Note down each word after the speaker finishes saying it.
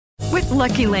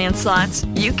Lucky Land Slots,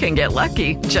 you can get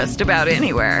lucky just about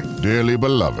anywhere. Dearly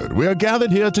beloved, we are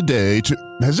gathered here today to...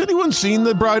 Has anyone seen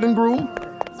the bride and groom?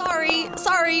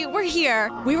 Sorry, we're here.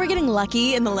 We were getting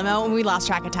lucky in the limo and we lost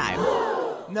track of time.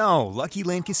 No, Lucky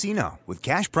Land Casino, with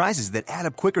cash prizes that add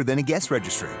up quicker than a guest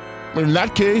registry. In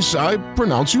that case, I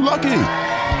pronounce you lucky.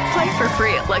 Play for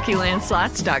free at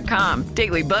LuckyLandSlots.com.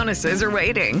 Daily bonuses are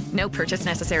waiting. No purchase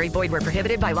necessary. Void where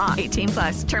prohibited by law.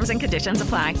 18+. Terms and conditions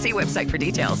apply. See website for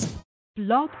details.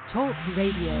 Blog Talk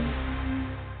Radio.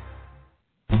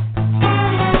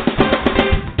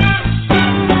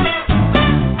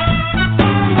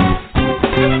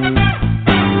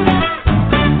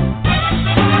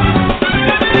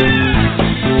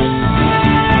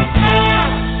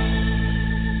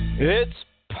 It's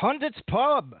Pundits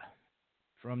Pub.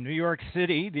 From New York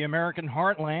City, the American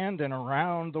heartland, and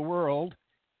around the world,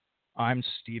 I'm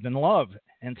Stephen Love.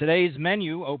 And today's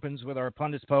menu opens with our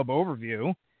Pundits Pub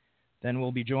overview. Then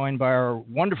we'll be joined by our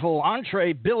wonderful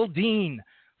entree, Bill Dean,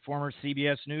 former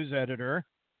CBS News editor,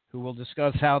 who will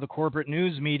discuss how the corporate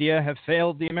news media have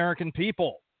failed the American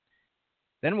people.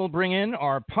 Then we'll bring in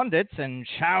our pundits and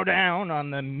chow down on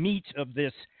the meat of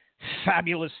this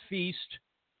fabulous feast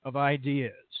of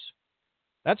ideas.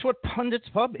 That's what Pundits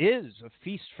Pub is, a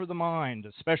feast for the mind,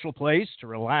 a special place to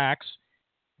relax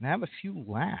and have a few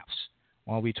laughs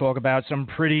while we talk about some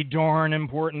pretty darn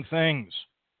important things.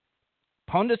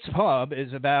 Pundits Pub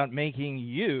is about making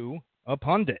you a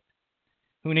pundit.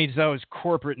 Who needs those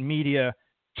corporate media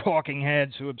talking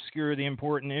heads who obscure the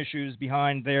important issues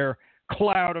behind their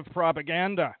cloud of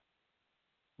propaganda?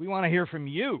 We want to hear from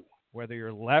you, whether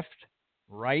you're left,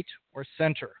 right, or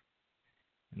center.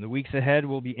 In the weeks ahead,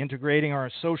 we'll be integrating our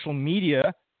social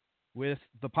media with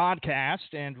the podcast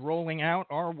and rolling out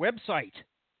our website,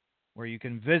 where you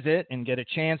can visit and get a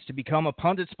chance to become a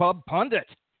Pundits Pub pundit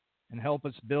and help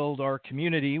us build our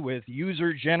community with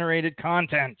user-generated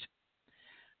content.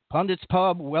 Pundits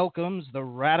Pub welcomes the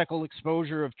radical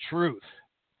exposure of truth.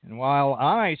 And while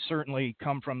I certainly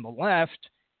come from the left,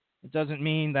 it doesn't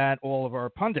mean that all of our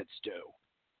pundits do.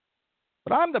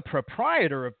 But I'm the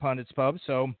proprietor of Pundits Pub,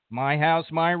 so my house,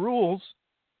 my rules.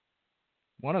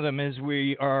 One of them is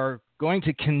we are going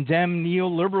to condemn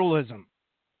neoliberalism.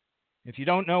 If you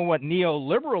don't know what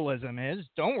neoliberalism is,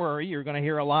 don't worry, you're going to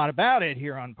hear a lot about it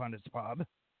here on Pundits Pub.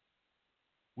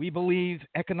 We believe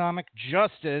economic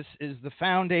justice is the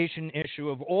foundation issue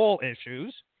of all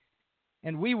issues,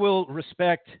 and we will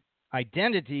respect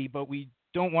identity, but we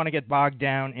don't want to get bogged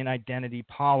down in identity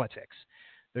politics.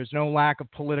 There's no lack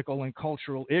of political and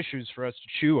cultural issues for us to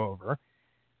chew over,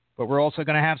 but we're also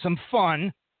going to have some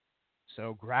fun,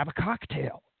 so grab a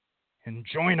cocktail and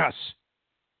join us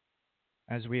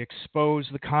as we expose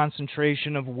the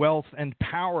concentration of wealth and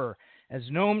power, as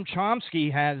Noam Chomsky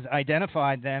has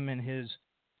identified them in his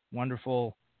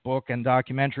wonderful book and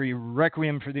documentary,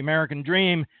 Requiem for the American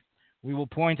Dream. We will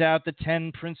point out the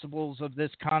 10 principles of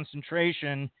this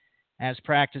concentration as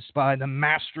practiced by the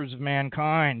masters of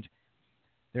mankind.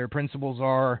 Their principles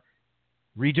are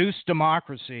reduce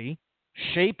democracy,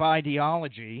 shape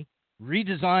ideology,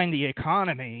 redesign the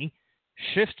economy,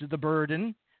 shift the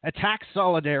burden, attack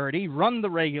solidarity, run the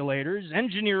regulators,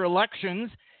 engineer elections,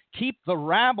 keep the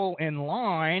rabble in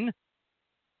line,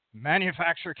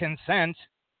 manufacture consent,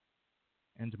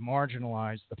 and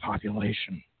marginalize the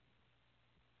population.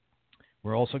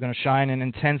 We're also going to shine an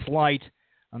intense light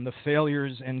on the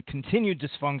failures and continued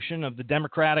dysfunction of the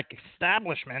Democratic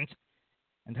establishment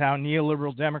and how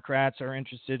neoliberal Democrats are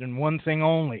interested in one thing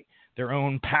only, their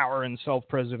own power and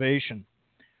self-preservation.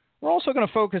 We're also going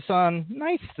to focus on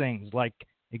nice things like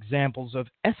examples of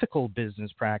ethical business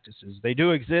practices. They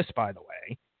do exist, by the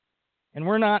way. And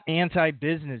we're not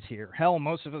anti-business here. Hell,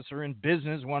 most of us are in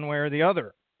business one way or the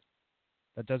other.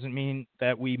 That doesn't mean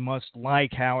that we must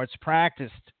like how it's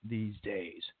practiced these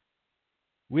days.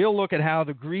 We'll look at how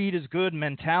the greed is good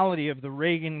mentality of the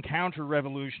Reagan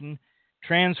counter-revolution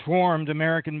transformed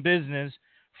American business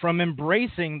from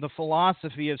embracing the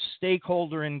philosophy of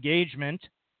stakeholder engagement,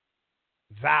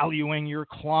 valuing your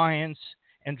clients,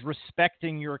 and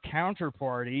respecting your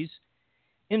counterparties,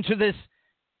 into this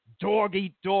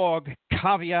dog-eat-dog,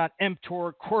 caveat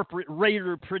emptor corporate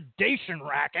raider predation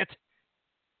racket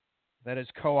that has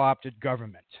co-opted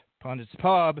government. Pundits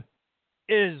Pub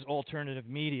is alternative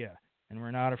media, and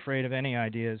we're not afraid of any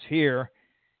ideas here.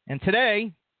 And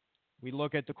today, we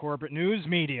look at the corporate news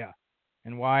media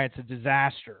and why it's a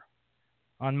disaster.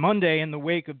 On Monday, in the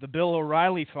wake of the Bill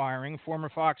O'Reilly firing, former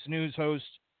Fox News host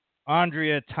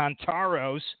Andrea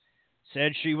Tantaros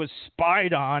said she was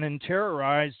spied on and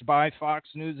terrorized by Fox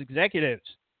News executives.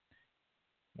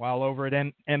 While over at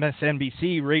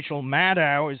MSNBC, Rachel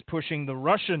Maddow is pushing the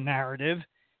Russian narrative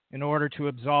in order to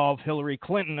absolve Hillary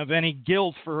Clinton of any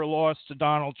guilt for her loss to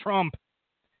Donald Trump.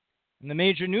 And the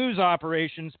major news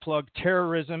operations plug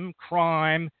terrorism,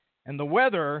 crime, and the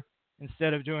weather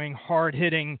instead of doing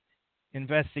hard-hitting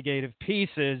investigative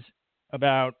pieces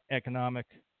about economic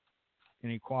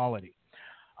inequality.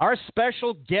 Our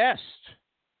special guest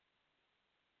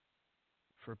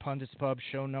for Pundits Pub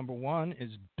show number 1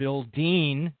 is Bill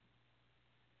Dean.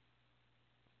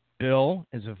 Bill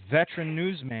is a veteran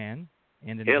newsman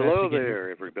and an Hello there,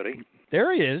 everybody.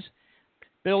 There he is.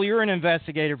 Bill, you're an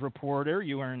investigative reporter.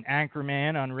 You were an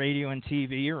anchorman on radio and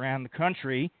TV around the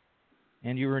country,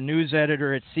 and you were a news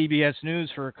editor at CBS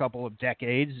News for a couple of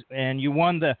decades, and you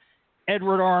won the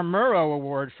Edward R Murrow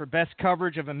Award for best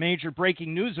coverage of a major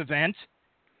breaking news event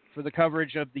for the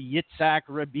coverage of the Yitzhak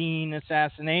Rabin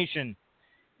assassination.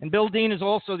 And Bill Dean is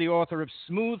also the author of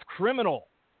Smooth Criminal,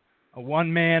 a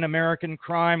one-man American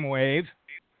crime wave,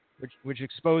 which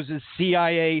exposes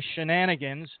CIA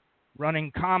shenanigans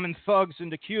running common thugs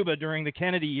into Cuba during the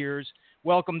Kennedy years.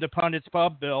 Welcome to Pundits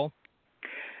Pub, Bill.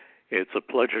 It's a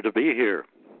pleasure to be here.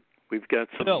 We've got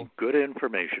some Bill, good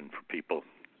information for people.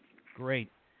 Great.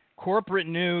 Corporate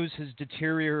news has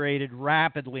deteriorated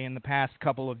rapidly in the past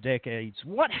couple of decades.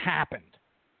 What happened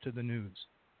to the news?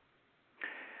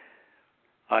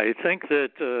 I think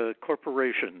that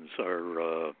corporations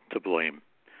are to blame.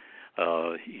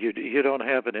 You don't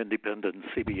have an independent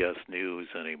CBS News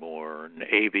anymore, an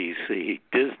ABC,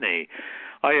 Disney.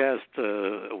 I asked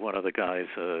one of the guys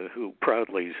who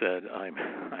proudly said, I'm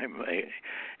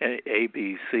an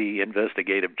ABC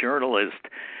investigative journalist,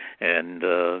 and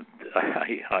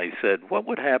I said, what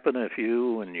would happen if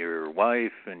you and your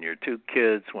wife and your 2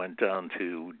 kids went down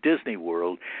to Disney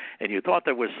World and you thought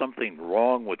there was something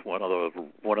wrong with one of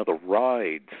the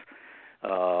rides?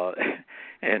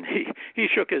 And he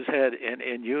shook his head, and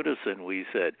in unison we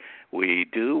said, we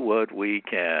do what we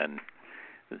can.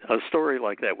 A story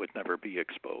like that would never be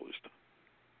exposed.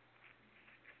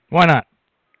 Why not?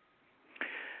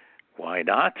 Why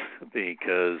not?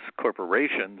 Because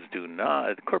corporations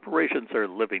are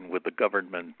living with the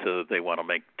government. They want to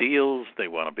make deals. They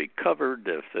want to be covered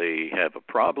if they have a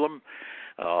problem.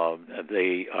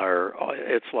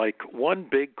 It's like one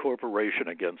big corporation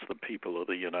against the people of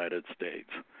the United States.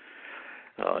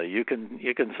 You can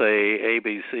say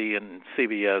ABC and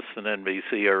CBS and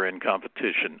NBC are in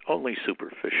competition only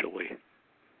superficially.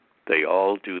 They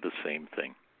all do the same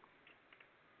thing.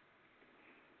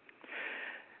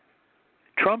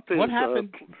 Trump is... What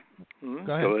happened?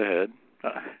 Go ahead.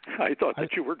 I thought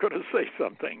that you were going to say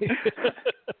something.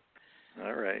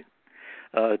 All right.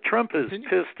 Trump is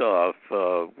pissed off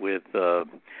with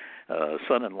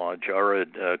son-in-law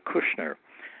Jared Kushner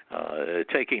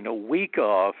taking a week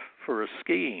off for a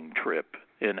skiing trip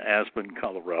in Aspen,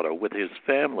 Colorado with his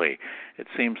family. It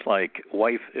seems like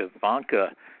wife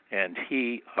Ivanka and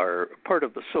he are part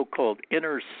of the so-called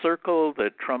inner circle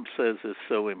that Trump says is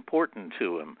so important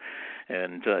to him.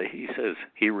 And he says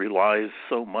he relies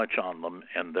so much on them,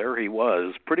 and there he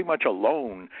was, pretty much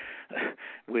alone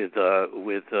with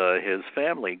his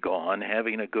family gone,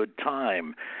 having a good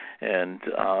time, and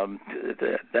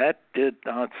that did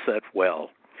not set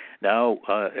well. Now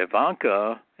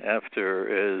Ivanka,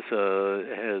 after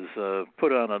has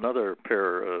put on another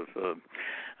pair of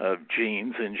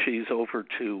jeans, and she's over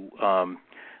to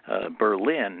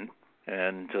Berlin.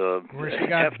 And where she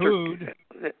got booed.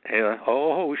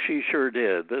 She sure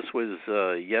did. This was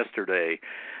yesterday,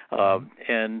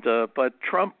 but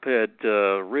Trump had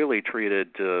really treated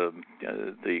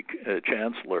the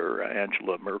Chancellor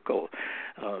Angela Merkel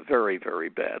very, very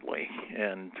badly.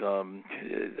 And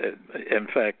in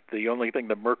fact, the only thing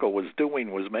that Merkel was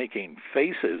doing was making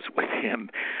faces with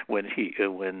him when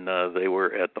they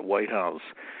were at the White House.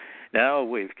 Now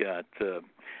we've got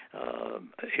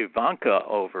Ivanka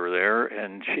over there,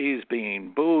 and she's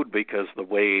being booed because the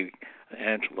way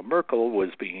Angela Merkel was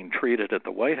being treated at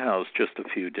the White House just a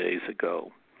few days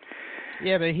ago.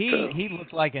 Yeah, but he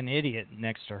looked like an idiot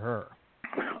next to her.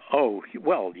 Oh,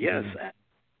 well, yes.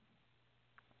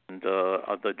 And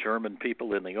the German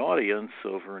people in the audience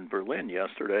over in Berlin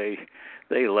yesterday,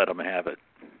 they let him have it.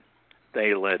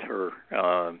 They let her,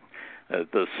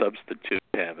 the substitute,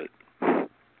 have it.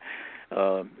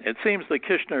 It seems the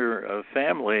Kushner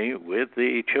family with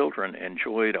the children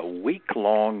enjoyed a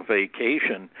week-long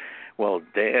vacation while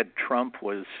Dad Trump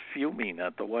was fuming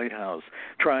at the White House,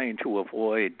 trying to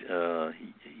avoid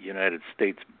United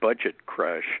States budget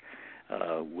crash,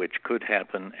 which could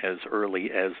happen as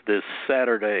early as this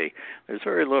Saturday. There's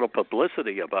very little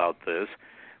publicity about this,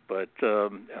 but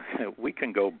we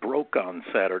can go broke on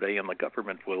Saturday, and the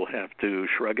government will have to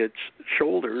shrug its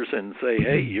shoulders and say,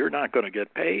 hey, you're not going to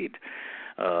get paid,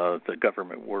 the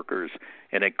government workers.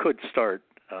 And it could start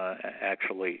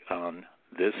actually on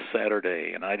this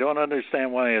Saturday. And I don't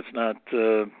understand why it's not.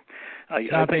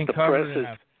 I think the press is.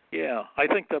 Yeah, I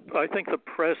think the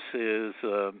press is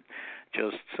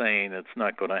just saying it's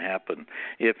not going to happen.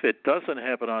 If it doesn't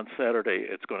happen on Saturday,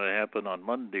 it's going to happen on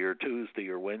Monday or Tuesday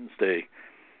or Wednesday.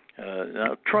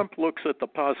 Now, Trump looks at the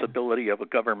possibility of a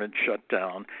government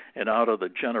shutdown, and out of the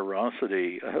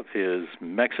generosity of his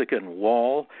Mexican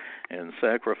wall and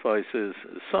sacrifices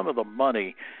some of the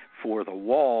money for the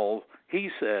wall, he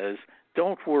says,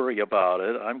 don't worry about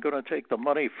it. I'm going to take the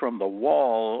money from the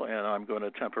wall, and I'm going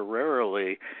to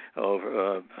temporarily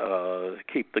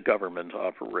keep the government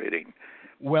operating.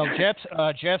 Well,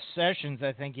 Jeff Sessions,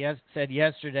 I think, said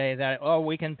yesterday that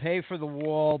we can pay for the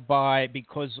wall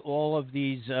because all of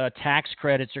these tax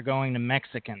credits are going to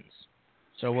Mexicans,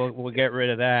 so we'll get rid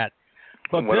of that.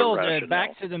 But Bill,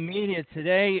 back to the media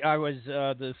today. I was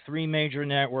the three major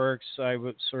networks. I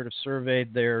sort of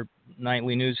surveyed their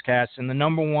nightly newscasts, and the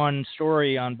number one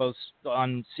story on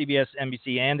CBS,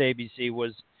 NBC, and ABC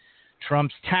was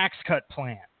Trump's tax cut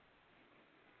plan.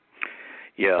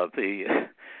 Yeah,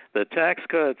 the tax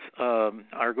cuts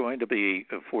are going to be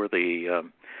for the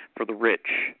rich,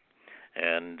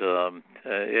 and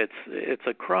it's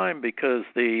a crime because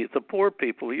the poor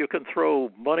people, you can throw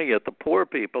money at the poor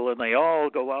people and they all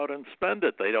go out and spend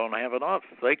it. They don't have enough.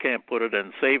 They can't put it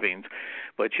in savings,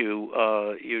 but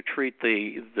you treat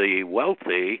the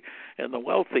wealthy, and the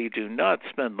wealthy do not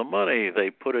spend the money. They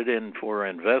put it in for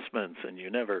investments, and you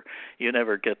never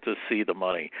get to see the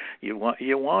money. You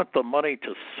want the money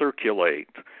to circulate,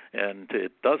 and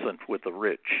it doesn't with the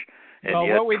rich. And well,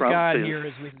 what we've got here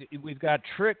is we've got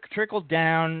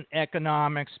trickle-down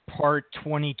economics part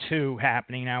 22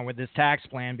 happening now with this tax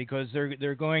plan, because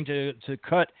they're going to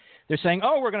cut. They're saying,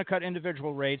 we're going to cut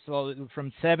individual rates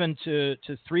from 7 to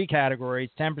 3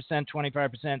 categories: 10%,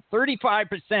 25%,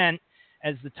 35%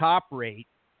 as the top rate,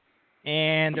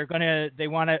 and they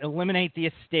want to eliminate the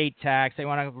estate tax. They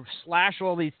want to slash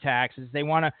all these taxes. They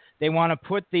want to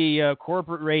put the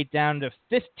corporate rate down to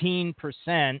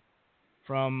 15%.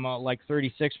 From like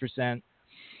 36%.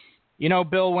 You know,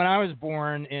 Bill, when I was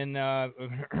born in a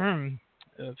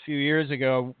few years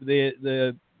ago,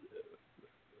 the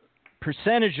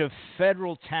percentage of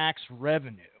federal tax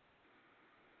revenue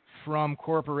from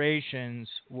corporations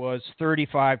was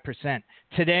 35%.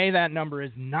 Today, that number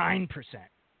is 9%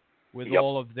 with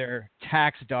all of their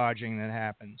tax dodging that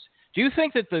happens. Do you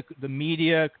think that the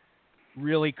media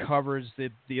really covers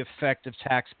the effect of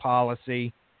tax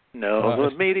policy? No,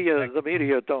 the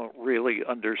media don't really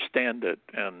understand it,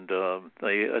 and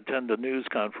they attend a news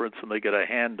conference and they get a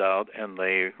handout and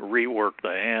they rework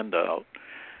the handout,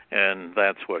 and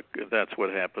that's what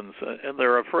happens. And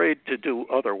they're afraid to do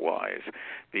otherwise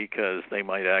because they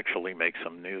might actually make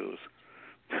some news.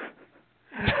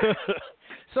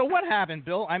 So what happened,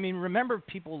 Bill? I mean, remember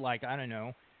people like, I don't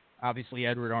know, obviously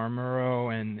Edward R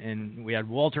Murrow, and we had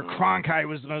Walter Cronkite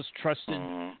was the most trusted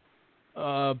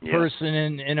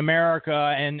person in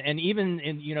America, and even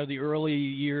in the early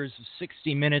years of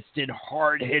 60 Minutes did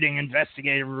hard-hitting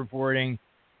investigative reporting.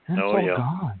 And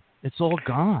it's all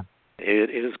gone. It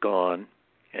is gone.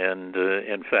 And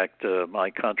in fact, my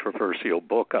controversial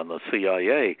book on the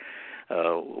CIA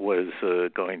was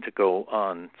going to go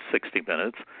on 60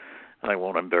 Minutes. I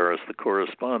won't embarrass the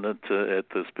correspondent at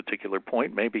this particular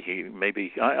point.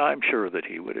 I'm sure that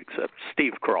he would accept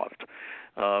Steve Croft.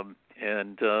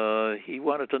 And he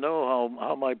wanted to know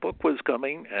how my book was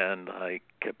coming, and I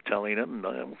kept telling him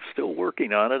I'm still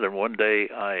working on it. And one day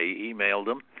I emailed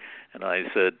him, and I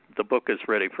said, the book is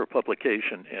ready for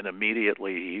publication. And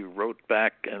immediately he wrote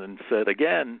back and said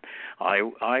again,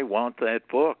 I want that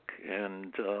book.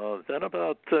 And then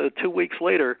about 2 weeks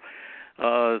later,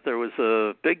 there was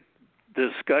a big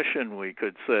discussion, we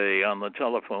could say, on the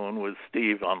telephone with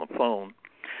Steve on the phone.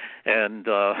 And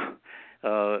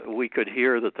we could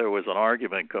hear that there was an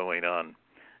argument going on,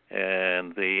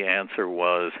 and the answer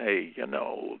was, hey,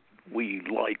 we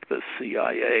like the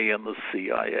CIA, and the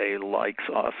CIA likes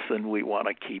us, and we want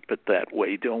to keep it that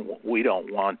way. We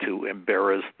don't want to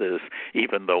embarrass this,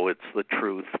 even though it's the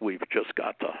truth. We've just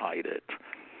got to hide it.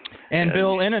 And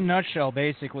Bill, in a nutshell,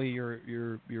 basically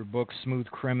your book, Smooth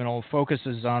Criminal,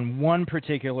 focuses on one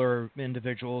particular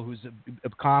individual who's a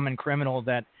common criminal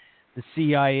that the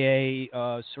CIA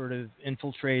sort of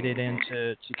infiltrated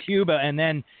into Cuba, and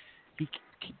then he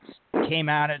came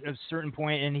out at a certain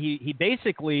point, and he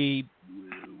basically,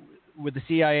 with the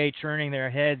CIA turning their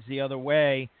heads the other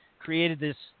way, created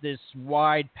this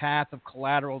wide path of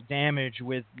collateral damage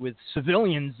with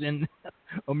civilians in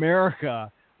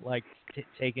America, like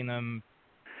taking them,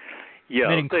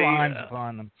 committing crimes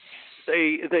upon them.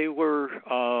 They were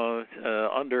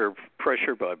under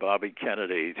pressure by Bobby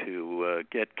Kennedy to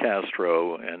get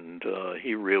Castro, and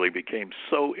he really became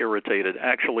so irritated.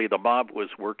 Actually, the mob was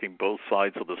working both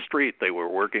sides of the street. They were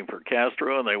working for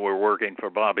Castro, and they were working for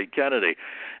Bobby Kennedy,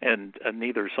 and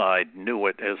neither side knew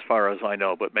it, as far as I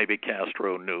know. But maybe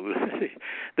Castro knew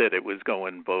that it was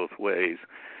going both ways.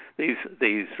 These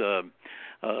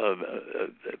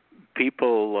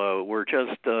people were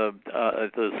just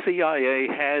the CIA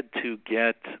had to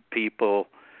get people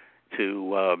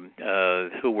to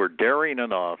who were daring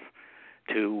enough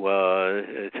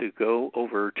to go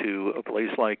over to a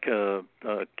place like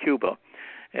Cuba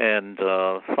and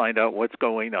find out what's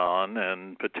going on,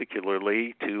 and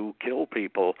particularly to kill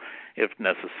people if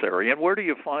necessary. And where do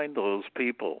you find those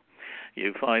people?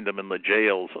 You find them in the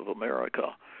jails of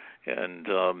America. And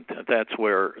that's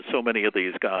where so many of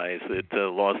these guys that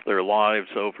lost their lives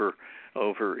over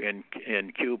in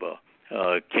Cuba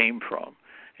came from.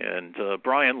 And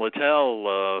Brian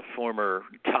Littell, former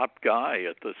top guy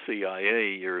at the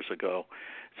CIA years ago,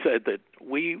 said that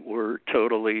we were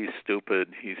totally stupid.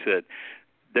 He said,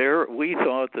 we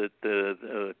thought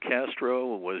that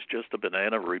Castro was just a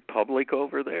banana republic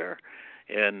over there,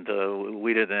 and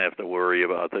we didn't have to worry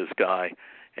about this guy.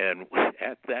 And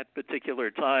at that particular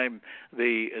time,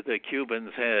 the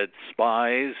Cubans had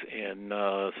spies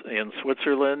in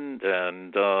Switzerland,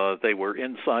 and they were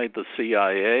inside the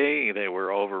CIA. They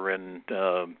were over in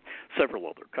several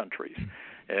other countries,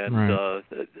 and Right.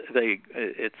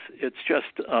 It's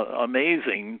just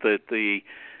amazing that the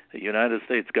United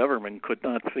States government could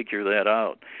not figure that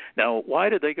out. Now, why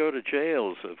did they go to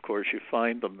jails? Of course, you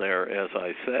find them there, as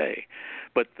I say,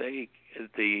 but the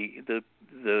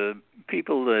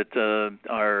people that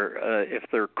are, if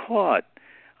they're caught,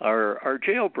 are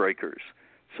jailbreakers.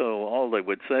 So all they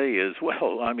would say is,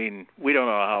 well, I mean, we don't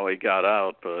know how he got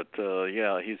out, but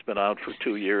yeah, he's been out for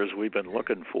 2 years. We've been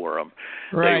looking for him.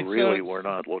 Right. They really were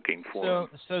not looking for him.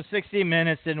 So 60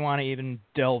 Minutes didn't want to even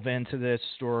delve into this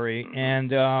story,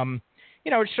 and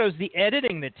it shows the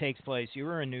editing that takes place. You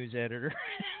were a news editor,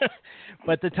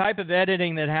 but the type of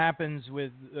editing that happens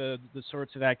with the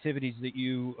sorts of activities that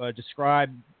you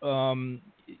describe,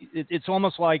 it's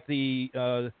almost like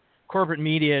the corporate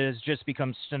media has just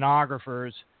become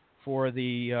stenographers for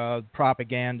the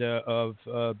propaganda of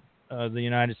the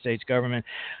United States government.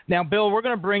 Now, Bill, we're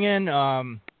going to bring in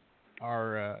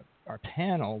our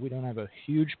panel. We don't have a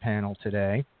huge panel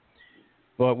today,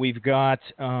 but we've got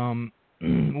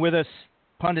with us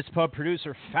Pundits Pub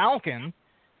producer Falcon.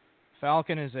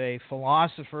 Falcon is a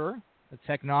philosopher,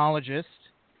 a technologist.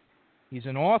 He's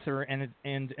an author and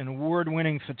an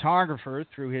award-winning photographer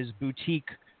through his boutique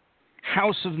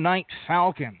House of Night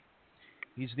Falcon.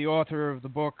 He's the author of the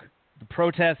book The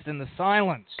Protest and the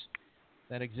Silence,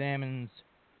 that examines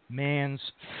man's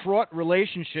fraught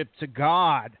relationship to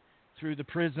God through the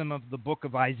prism of the book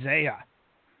of Isaiah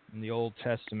in the Old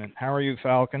Testament. How are you,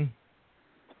 Falcon?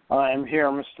 I'm here,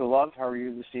 Mr. Love. How are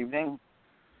you this evening?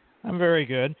 I'm very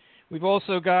good. We've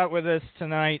also got with us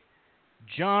tonight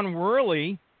John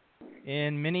Worley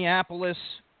in Minneapolis,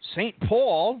 St.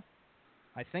 Paul.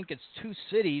 I think it's two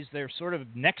cities. They're sort of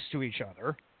next to each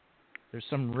other. There's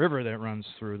some river that runs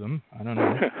through them. I don't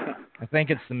know. I think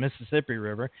it's the Mississippi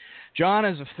River. John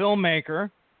is a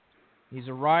filmmaker. He's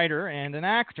a writer and an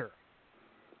actor.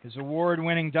 His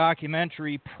award-winning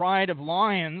documentary, Pride of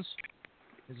Lions,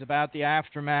 is about the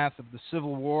aftermath of the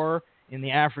Civil War in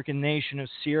the African nation of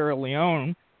Sierra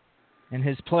Leone. And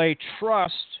his play,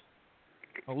 Trust,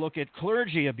 a look at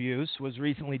clergy abuse, was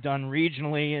recently done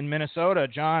regionally in Minnesota.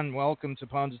 John, welcome to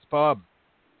Pundits Pub.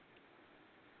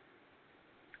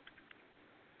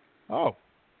 Oh,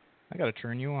 I got to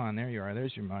turn you on. There you are.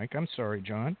 There's your mic. I'm sorry,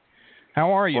 John. How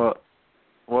are you?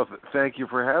 Well, thank you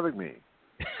for having me.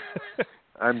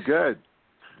 I'm good.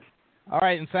 All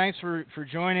right, and thanks for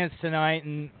joining us tonight.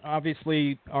 And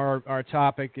obviously, our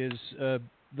topic is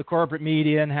the corporate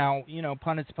media and how,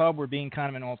 Pundits Pub, we're being kind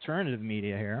of an alternative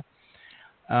media here.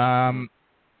 Do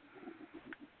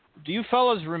you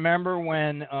fellas remember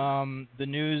when the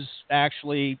news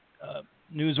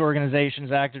news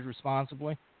organizations acted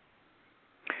responsibly?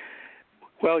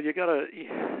 Well,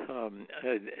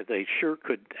 they sure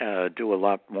could do a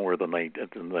lot more than they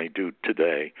do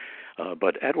today.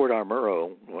 But Edward R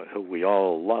Murrow, who we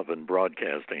all love in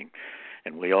broadcasting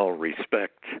and we all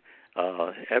respect,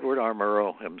 Edward R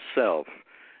Murrow himself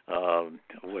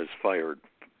was fired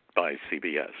by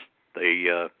CBS.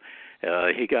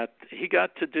 he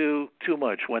got to do too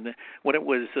much when it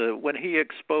was when he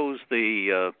exposed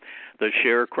the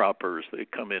sharecroppers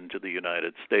that come into the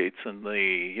United States, and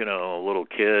the little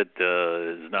kid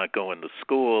is not going to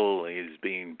school. He's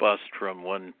being bused from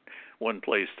one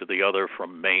place to the other,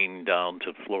 from Maine down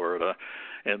to Florida,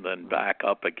 and then back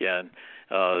up again.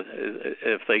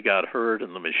 If they got hurt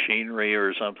in the machinery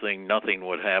or something, nothing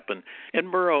would happen. And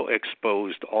Murrow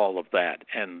exposed all of that,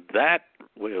 and that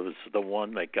was the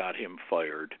one that got him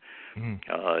fired.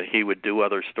 He would do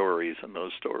other stories, and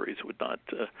those stories would not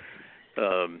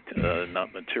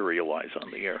materialize on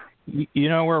the air. You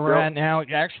know where we're at now?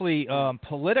 Actually,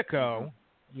 Politico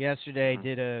yesterday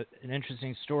did an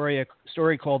interesting story, a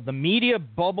story called "The Media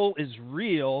Bubble is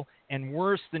Real and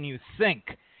Worse Than You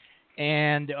Think."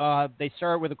 And they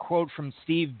start with a quote from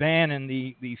Steve Bannon,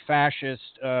 the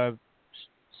fascist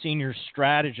senior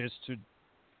strategist to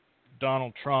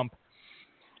Donald Trump,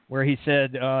 where he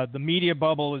said, the media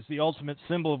bubble is the ultimate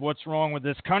symbol of what's wrong with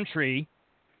this country.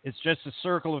 It's just a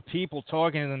circle of people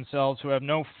talking to themselves who have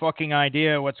no fucking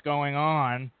idea what's going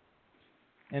on.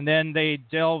 And then they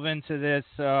delve into this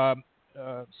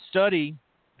study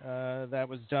that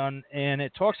was done, and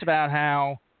it talks about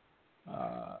how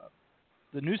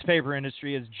the newspaper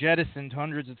industry has jettisoned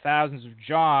hundreds of thousands of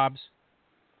jobs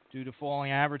due to falling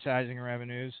advertising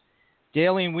revenues.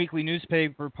 Daily and weekly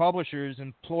newspaper publishers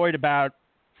employed about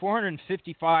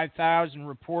 455,000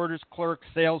 reporters, clerks,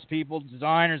 salespeople,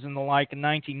 designers, and the like in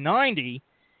 1990.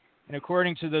 And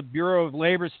according to the Bureau of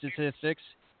Labor Statistics,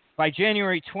 by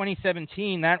January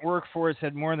 2017, that workforce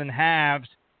had more than halved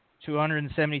to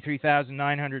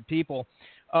 173,900 people.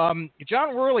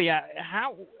 John Worley,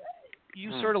 how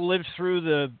you sort of lived through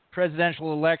the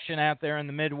presidential election out there in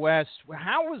the Midwest.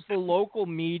 How was the local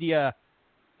media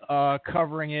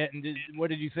covering it, and what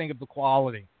did you think of the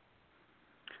quality?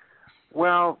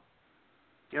 Well,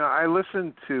 I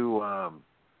listen to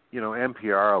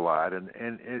NPR a lot, and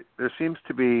there seems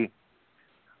to be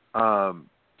some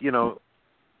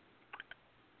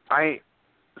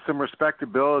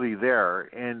respectability there,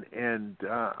 and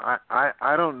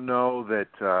I don't know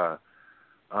that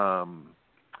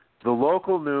the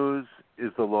local news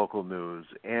is the local news,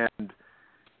 and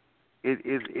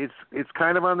it's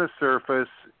kind of on the surface,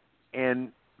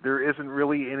 and there isn't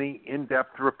really any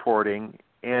in-depth reporting.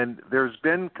 And there's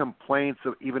been complaints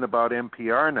even about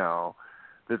NPR now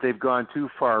that they've gone too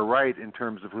far right in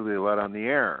terms of who they let on the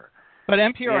air. But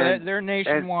NPR, they're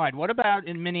nationwide. What about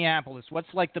in Minneapolis?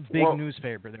 What's like the big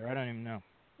newspaper there? I don't even know.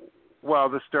 Well,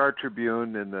 the Star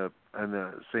Tribune and the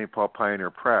St. Paul Pioneer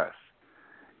Press,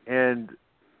 and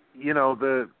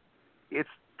it's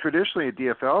traditionally a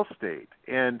DFL state,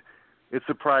 and it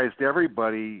surprised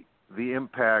everybody the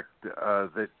impact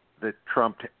that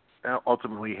Trump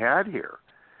ultimately had here.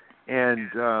 And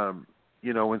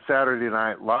when Saturday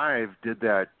Night Live did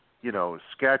that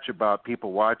sketch about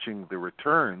people watching the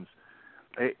returns,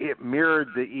 it mirrored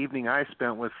the evening I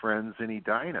spent with friends in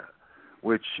Edina,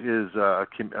 which is a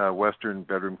Western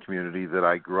bedroom community that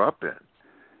I grew up in,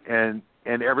 and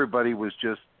everybody was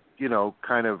just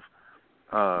kind of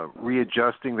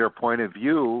readjusting their point of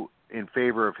view in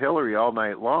favor of Hillary all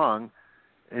night long,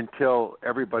 until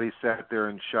everybody sat there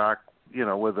in shock,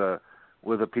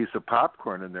 with a piece of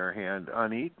popcorn in their hand,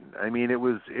 uneaten. I mean,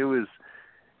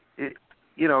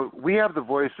 we have the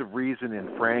voice of reason in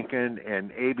Franken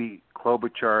and A.B.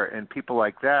 Klobuchar and people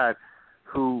like that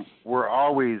who were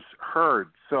always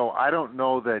heard. So I don't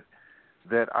know that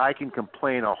I can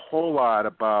complain a whole lot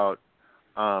about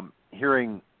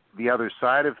hearing the other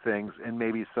side of things, and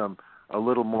maybe a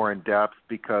little more in depth,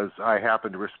 because I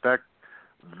happen to respect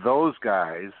those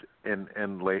guys and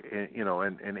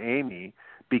Amy,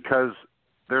 because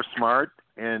they're smart,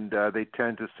 and they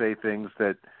tend to say things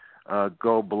that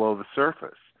go below the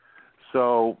surface.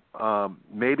 So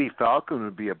maybe Falcon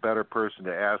would be a better person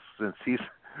to ask, since he's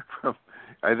from.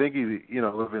 I think he's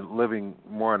living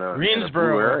more in a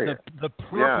Greensboro, blue area. the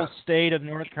purple state of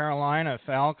North Carolina.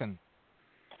 Falcon,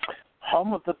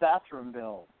 home of the bathroom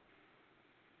bill.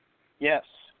 Yes,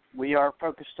 we are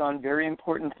focused on very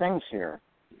important things here.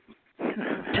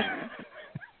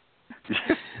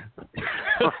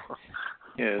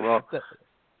 Yes. Well,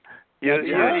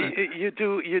 you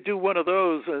do one of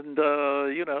those, and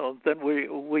then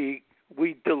we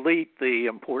delete the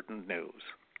important news.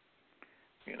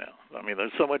 I mean,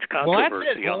 there's so much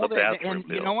controversy on the bathroom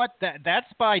bill. You know what?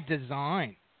 That's by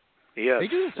design. Yes, they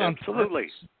do this on absolutely.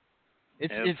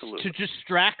 purpose. It's to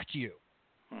distract you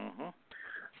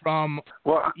from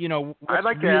what's I'd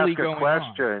like really to ask a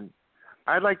question. On.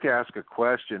 I'd like to ask a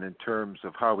question in terms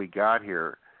of how we got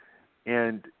here.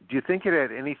 And do you think it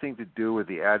had anything to do with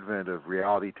the advent of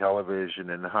reality television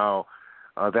and how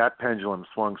that pendulum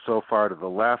swung so far to the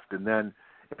left, and then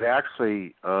it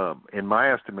actually, in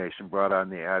my estimation, brought on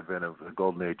the advent of the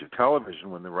golden age of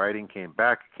television when the writing came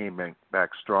back. It came back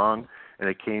strong, and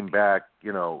it came back,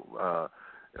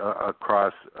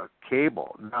 across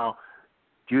cable. Now,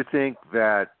 do you think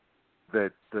that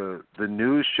the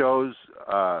news shows,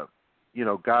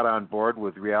 got on board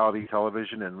with reality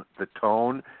television and the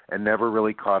tone and never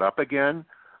really caught up again?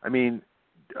 I mean,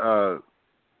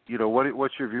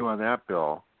 what's your view on that,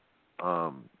 Bill?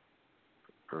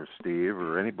 Or Steve,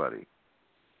 or anybody?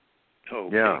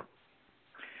 Okay. Yeah.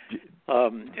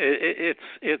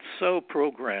 It's so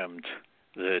programmed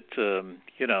that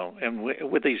and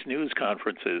with these news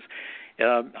conferences,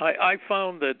 I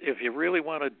found that if you really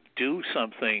want to do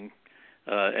something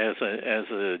as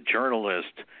a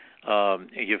journalist,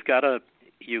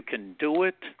 you can do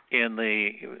it in the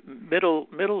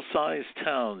middle-sized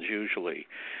towns usually.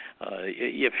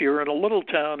 If you're in a little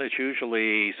town, it's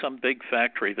usually some big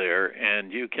factory there,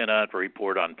 and you cannot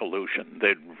report on pollution.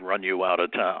 They'd run you out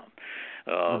of town.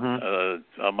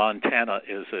 Montana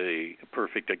is a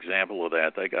perfect example of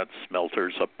that. They got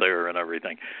smelters up there and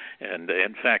everything. And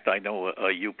in fact, I know a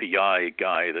UPI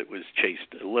guy that was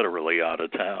chased literally out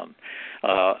of town.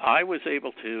 I was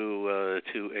able to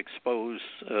expose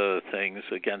things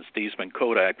against Eastman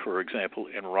Kodak, for example,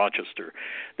 in Rochester.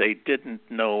 They didn't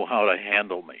know how to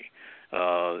handle me.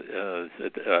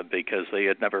 Because they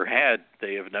have never had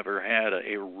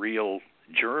a real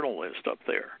journalist up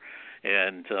there.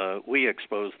 And we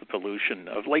exposed the pollution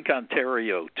of Lake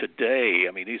Ontario today.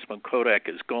 I mean, Eastman Kodak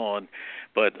is gone,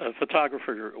 but a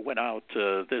photographer went out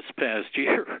this past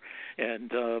year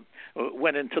and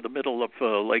went into the middle of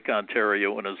Lake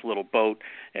Ontario in his little boat,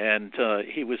 and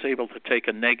he was able to take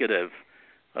a negative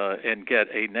and get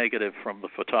a negative from the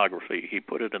photography. He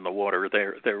put it in the water.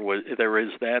 There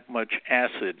is that much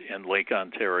acid in Lake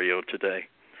Ontario today.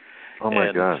 Oh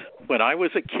my God! When I was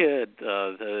a kid,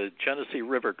 the Genesee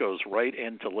River goes right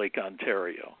into Lake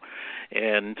Ontario,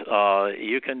 and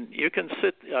you can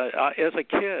sit. As a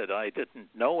kid, I didn't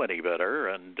know any better,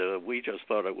 and we just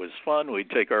thought it was fun. We'd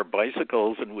take our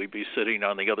bicycles and we'd be sitting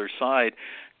on the other side.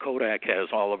 Kodak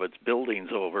has all of its buildings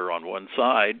over on one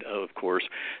side, of course,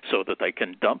 so that they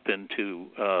can dump into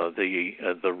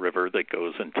the river that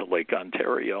goes into Lake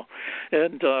Ontario,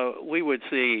 and we would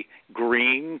see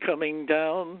green coming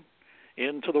down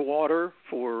into the water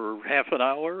for half an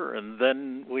hour, and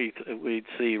then we'd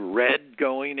see red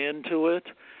going into it,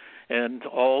 and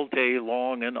all day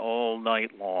long and all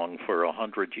night long for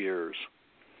 100 years,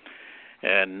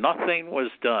 and nothing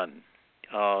was done.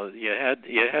 You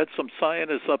had some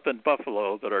scientists up in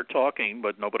Buffalo that are talking,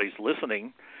 but nobody's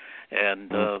listening, and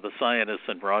the scientists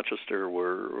in Rochester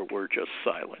were just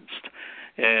silenced.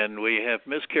 And we have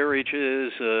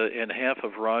miscarriages in half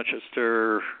of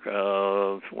Rochester.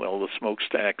 The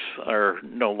smokestacks are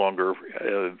no longer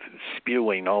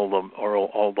spewing all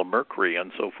the mercury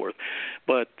and so forth.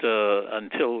 But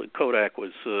until Kodak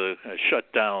was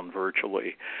shut down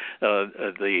virtually,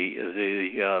 the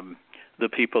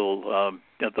people,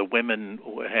 the women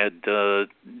had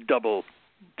double,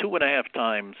 2.5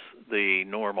 times the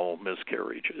normal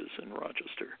miscarriages in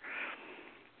Rochester.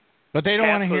 But they don't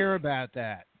want to hear about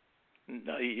that.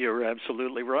 No, you're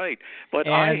absolutely right. But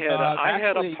And, I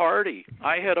had a party.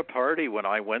 I had a party when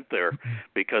I went there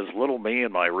because little me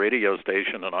and my radio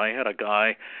station, and I had a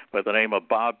guy by the name of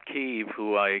Bob Keeve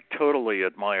who I totally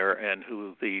admire and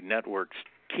who the networks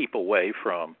keep away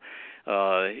from.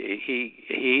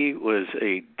 He was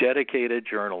a dedicated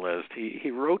journalist.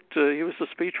 He wrote. He was the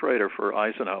speechwriter for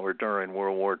Eisenhower during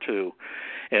World War II,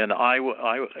 and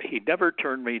he never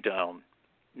turned me down.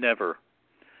 Never.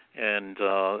 And,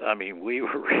 we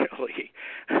were really,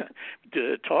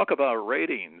 to talk about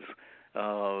ratings,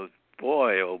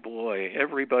 boy, oh boy,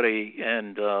 everybody,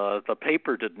 and the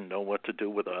paper didn't know what to do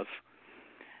with us.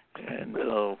 And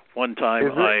one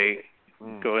time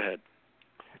go ahead.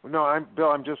 No,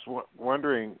 Bill, I'm just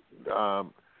wondering, to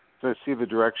see the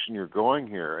direction you're going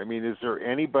here. I mean, is there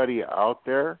anybody out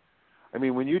there? I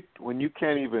mean, when you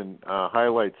can't even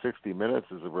highlight 60 Minutes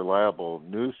as a reliable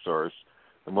news source,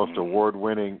 the most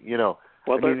award-winning,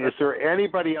 is there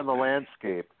anybody on the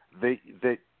landscape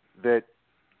that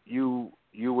you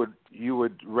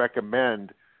would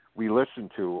recommend we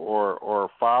listen to or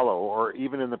follow, or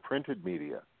even in the printed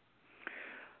media?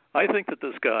 I think that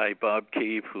this guy Bob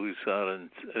Keeve, who's out in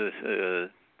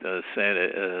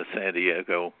San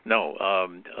Diego,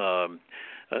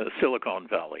 Silicon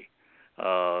Valley.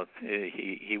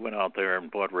 He went out there and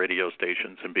bought radio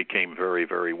stations and became very,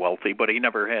 very wealthy, but he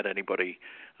never had anybody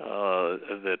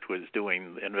that was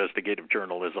doing investigative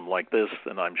journalism like this,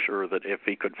 and I'm sure that if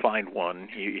he could find one,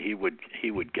 he would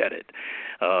get it.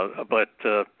 But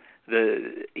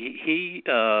he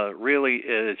really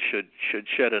should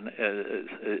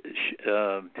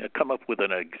come up with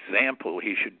an example.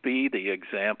 He should be the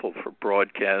example for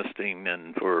broadcasting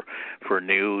and for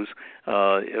news.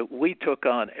 We took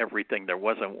on everything. There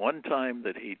wasn't one time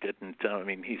that he didn't.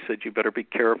 He said you better be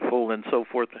careful and so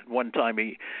forth. One time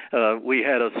we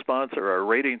had a sponsor. Our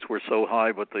ratings were so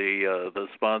high, but the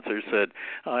sponsor said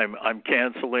I'm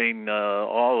canceling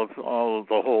all of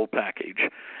the whole package.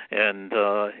 And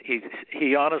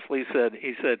he honestly said,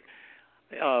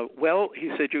 well,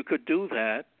 he said you could do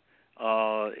that.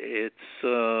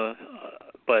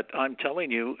 But I'm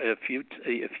telling you, if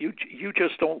you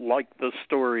just don't like the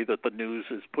story that the news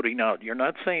is putting out, you're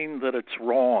not saying that it's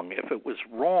wrong. If it was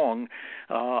wrong,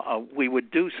 we would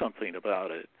do something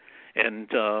about it. And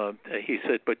he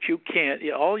said, but you can't.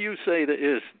 All you say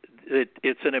is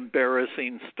it's an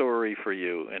embarrassing story for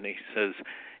you. And he says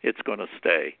it's going to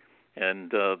stay.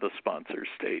 And the sponsor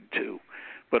stayed too.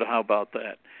 But how about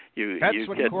that? That's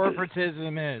what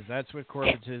corporatism is. That's what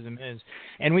corporatism is.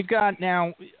 And we've got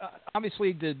now,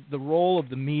 obviously, the role of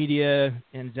the media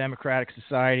in democratic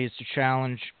society is to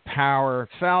challenge power.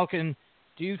 Falcon,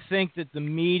 do you think that the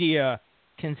media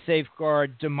can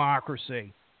safeguard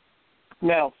democracy?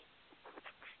 No.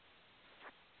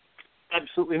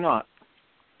 Absolutely not.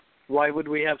 Why would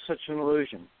we have such an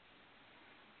illusion?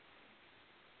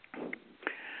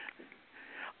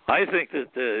 I think that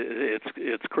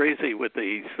it's crazy with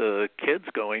these kids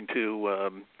going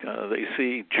to they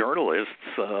see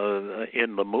journalists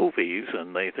in the movies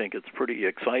and they think it's pretty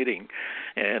exciting,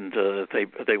 and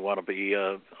they want to be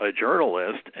a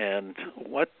journalist. And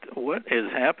what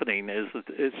is happening is that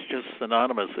it's just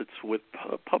synonymous. It's with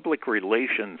public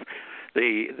relations.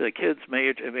 The kids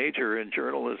major in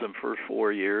journalism for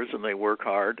 4 years and they work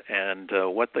hard, and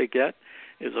what they get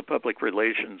is a public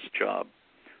relations job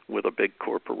with a big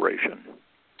corporation.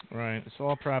 Right. It's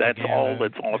all propaganda. That's all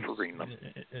that's offering them.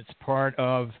 It's part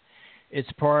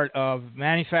of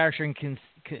manufacturing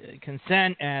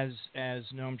consent, as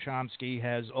Noam Chomsky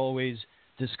has always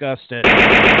discussed it.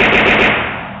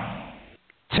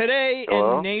 Today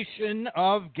in Nation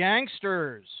of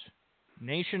Gangsters.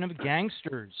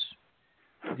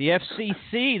 The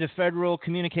FCC, the Federal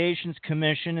Communications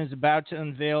Commission, is about to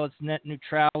unveil its net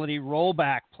neutrality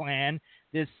rollback plan.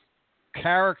 This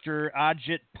character,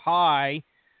 Ajit Pai,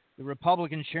 the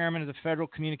Republican chairman of the Federal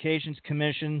Communications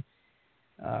Commission,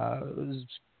 is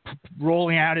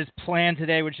rolling out his plan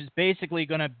today, which is basically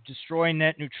going to destroy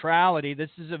net neutrality.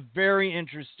 This is a very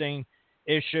interesting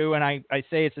issue, and I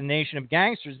say it's a nation of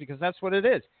gangsters because that's what it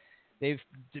is.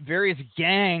 Various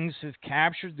gangs have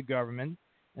captured the government,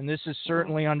 and this is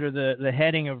certainly under the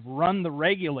heading of run the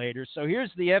regulators. So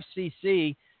here's the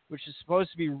FCC, which is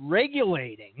supposed to be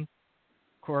regulating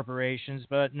corporations,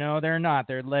 but no, they're not.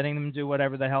 They're letting them do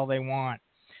whatever the hell they want.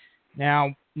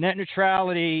 Now, net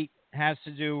neutrality has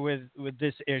to do with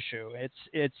this issue.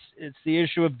 It's the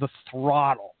issue of the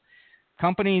throttle.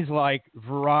 Companies like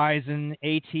Verizon,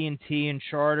 AT&T, and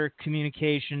Charter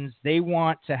Communications, they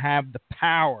want to have the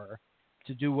power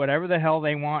to do whatever the hell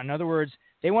they want. In other words,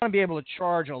 they want to be able to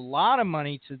charge a lot of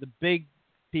money to the big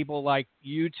people like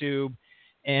YouTube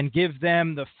and give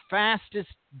them the fastest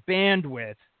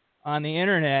bandwidth on the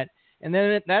internet, and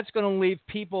then that's going to leave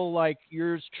people like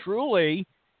yours truly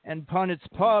and Pundits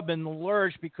Pub in the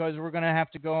lurch because we're going to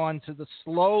have to go onto the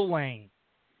slow lane.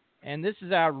 And this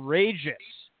is outrageous.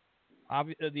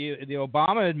 The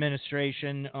Obama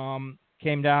administration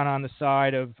came down on the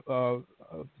side of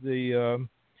the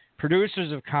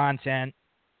producers of content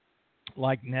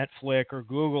like Netflix or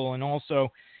Google, and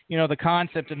also, the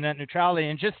concept of net neutrality.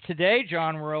 And just today,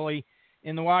 John Worley,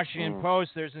 in the Washington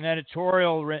Post, there's an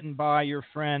editorial written by your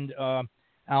friend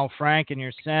Al Franken,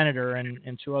 your senator,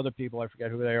 and two other people, I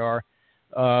forget who they are,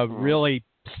 really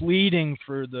pleading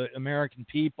for the American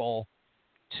people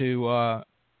to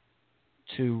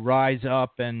rise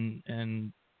up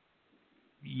and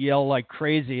yell like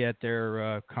crazy at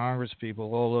their Congress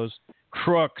people, all those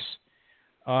crooks.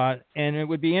 And it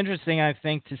would be interesting, I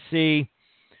think, to see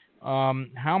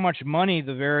how much money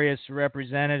the various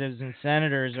representatives and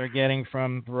senators are getting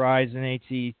from Verizon,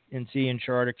 AT&T, and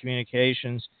Charter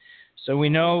Communications. So we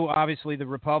know, obviously, the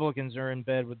Republicans are in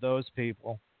bed with those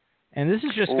people. And this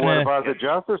is just going to... What about the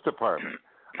Justice Department?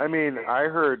 I mean, I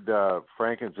heard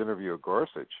Franken's interview with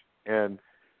Gorsuch, and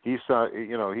he saw,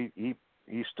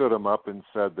 he stood him up and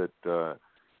said that,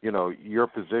 your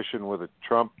position with a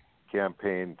Trump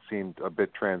campaign seemed a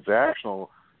bit transactional,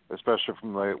 especially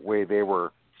from the way they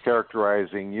were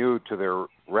characterizing you to their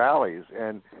rallies.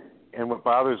 And what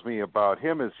bothers me about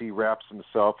him is he wraps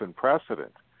himself in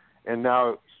precedent. And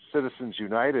now Citizens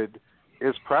United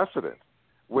is precedent,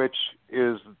 which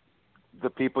is the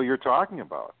people you're talking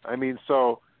about. I mean,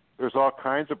 so there's all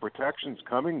kinds of protections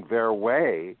coming their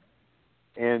way.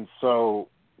 And so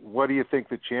what do you think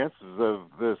the chances of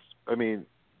this, I mean,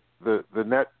 the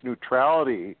net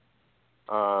neutrality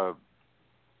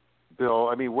bill,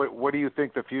 I mean, what do you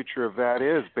think the future of that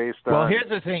is based on? Well, here's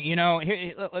the thing,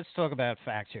 let's talk about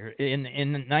facts here. In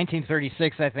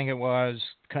 1936, I think it was,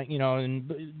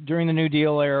 during the New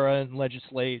Deal era and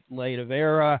legislative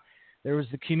era, there was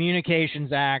the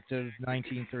Communications Act of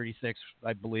 1936,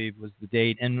 I believe was the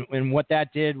date. And what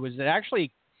that did was it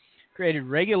actually created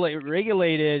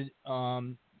regulated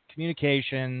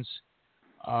communications,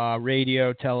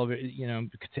 radio,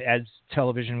 television, as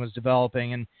television was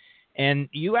developing. And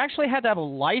you actually had to have a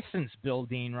license, Bill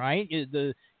Dean, right?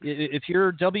 If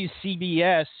you're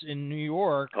WCBS in New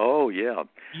York, oh yeah,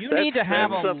 you need to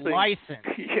have a license.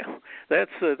 Yeah,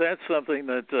 that's something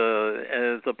that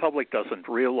the public doesn't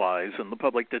realize, and the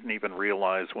public didn't even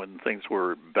realize when things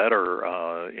were better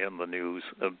in the news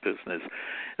business.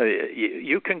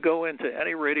 You can go into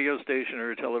any radio station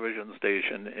or television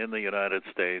station in the United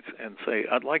States and say,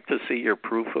 "I'd like to see your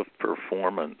proof of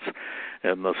performance,"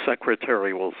 and the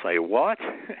secretary will say, "What?"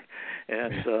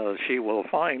 And she will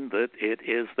find that it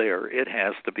is there. It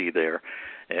has to be there,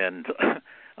 and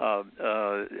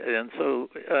so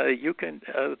you can.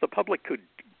 The public could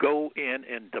go in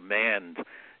and demand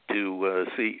to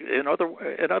see. In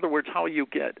other words, how you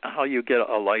get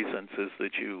a license is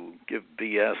that you give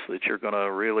BS that you're going to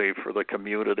really for the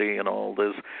community and all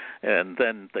this, and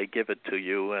then they give it to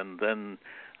you, and then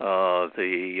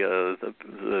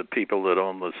the people that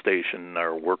own the station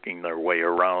are working their way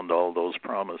around all those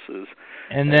promises.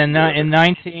 And then in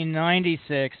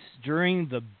 1996, during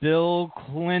the Bill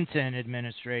Clinton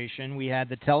administration, we had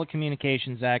the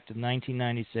Telecommunications Act of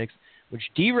 1996, which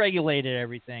deregulated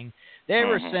everything. They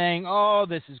were saying, "Oh,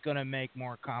 this is going to make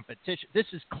more competition."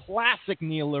 This is classic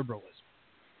neoliberalism,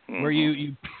 where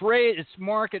you pray. It's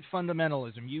market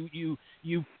fundamentalism. You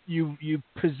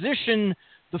position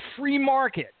the free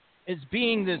market as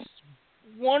being this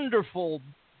wonderful,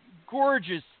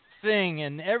 gorgeous thing,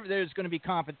 and there's going to be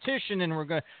competition, and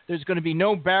there's going to be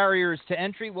no barriers to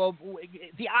entry. Well,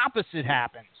 the opposite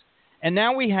happens, and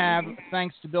now we have,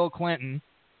 thanks to Bill Clinton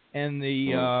and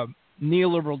the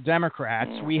neoliberal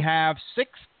Democrats, we have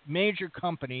 6 major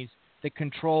companies that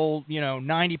control,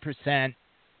 90%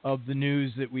 of the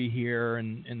news that we hear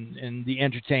and the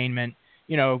entertainment.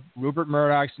 Rupert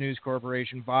Murdoch's News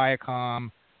Corporation, Viacom,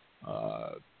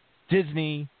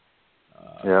 Disney,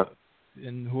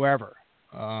 and whoever,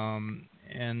 and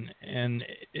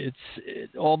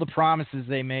it's all the promises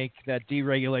they make that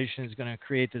deregulation is going to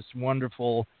create this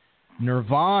wonderful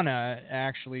nirvana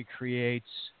actually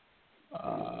creates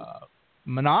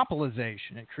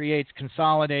monopolization. It creates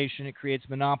consolidation. It creates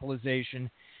monopolization,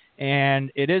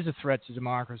 and it is a threat to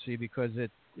democracy because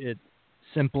it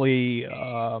simply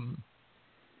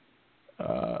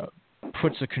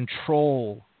puts a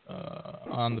control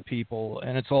on the people,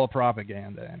 and it's all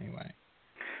propaganda anyway.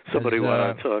 Somebody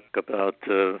want to talk about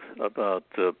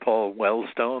Paul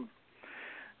Wellstone?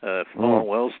 If Paul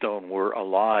Wellstone were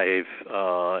alive,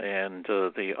 and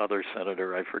the other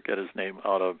senator, I forget his name,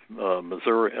 out of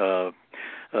Missouri,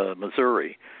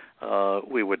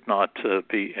 we would not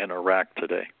be in Iraq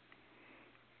today.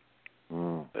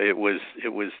 It was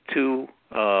too.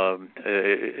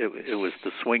 It was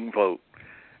the swing vote.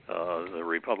 The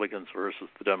Republicans versus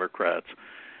the Democrats,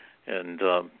 and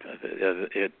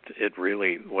it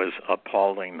really was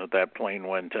appalling that plane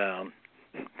went down.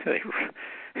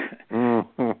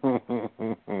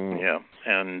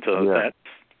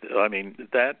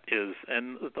 That is,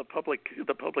 and the public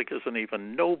isn't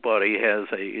even. Nobody has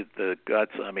the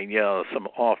guts. Some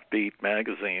offbeat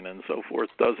magazine and so forth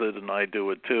does it, and I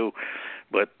do it too,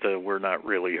 but we're not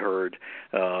really heard.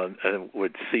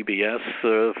 Would CBS,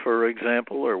 for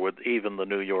example, or would even the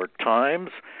New York Times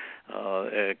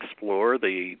explore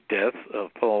the death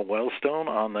of Paul Wellstone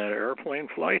on that airplane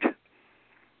flight?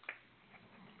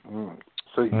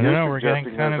 So you're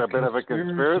suggesting there's a bit of a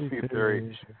conspiracy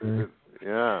theory.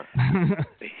 Yeah.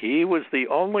 He was the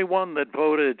only one that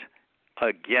voted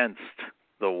against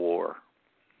the war.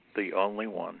 The only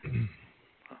one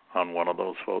on one of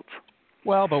those votes.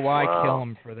 Well, but why kill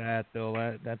him for that, Bill?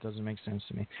 That doesn't make sense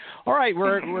to me. All right,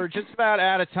 we're just about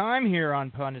out of time here on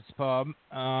Pundits Pub.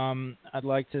 I'd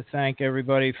like to thank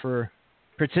everybody for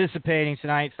participating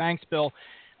tonight. Thanks, Bill.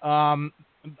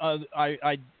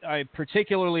 I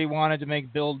particularly wanted to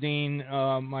make Bill Dean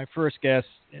my first guest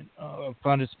of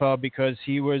Pundits Pub because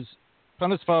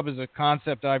Pundits Pub is a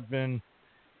concept I've been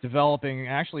developing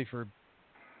actually for,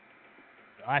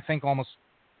 I think, almost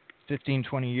 15,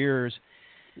 20 years.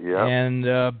 Yeah. And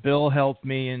Bill helped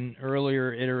me in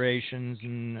earlier iterations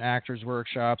and actors'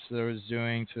 workshops that I was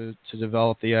doing to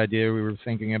develop the idea. We were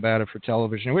thinking about it for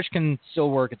television, which can still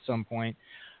work at some point.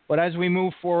 But as we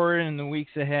move forward in the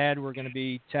weeks ahead, we're going to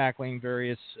be tackling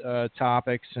various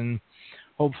topics and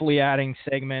hopefully adding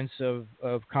segments of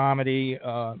comedy.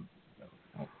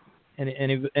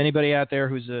 Anybody out there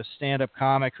who's a stand-up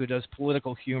comic who does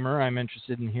political humor, I'm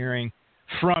interested in hearing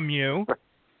from you.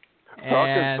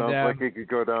 Dawkins sounds like he could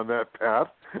go down that path.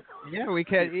 Yeah, we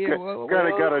can. Yeah,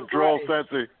 got a droll sense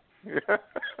of.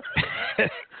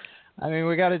 I mean,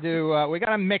 we got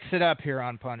to mix it up here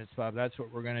on Pundits Pub. That's what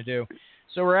we're going to do.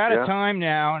 So we're out of time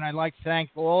now, and I'd like to thank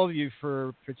all of you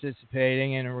for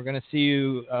participating. And we're going to see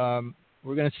you.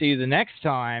 We're going to see you the next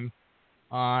time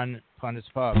on Pundits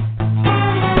Pub.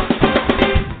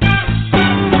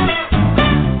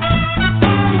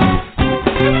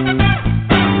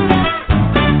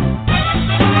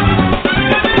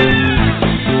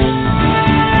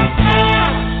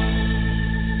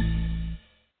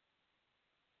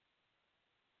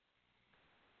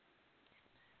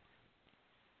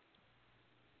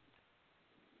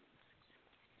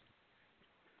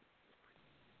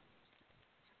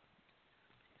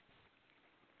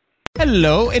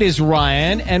 Hello, it is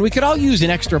Ryan, and we could all use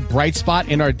an extra bright spot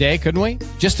in our day, couldn't we?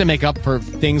 Just to make up for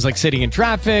things like sitting in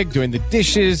traffic, doing the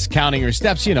dishes, counting your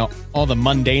steps, all the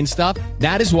mundane stuff.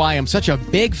 That is why I'm such a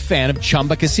big fan of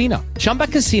Chumba Casino. Chumba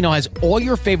Casino has all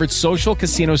your favorite social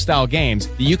casino-style games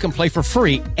that you can play for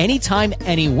free anytime,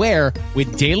 anywhere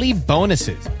with daily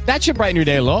bonuses. That should brighten your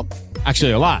day a little.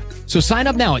 Actually, a lot. So sign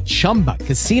up now at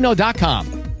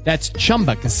ChumbaCasino.com. That's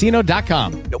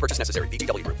ChumbaCasino.com. No purchase necessary.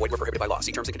 VGW Group. Void where prohibited by law.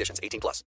 See terms and conditions. 18+.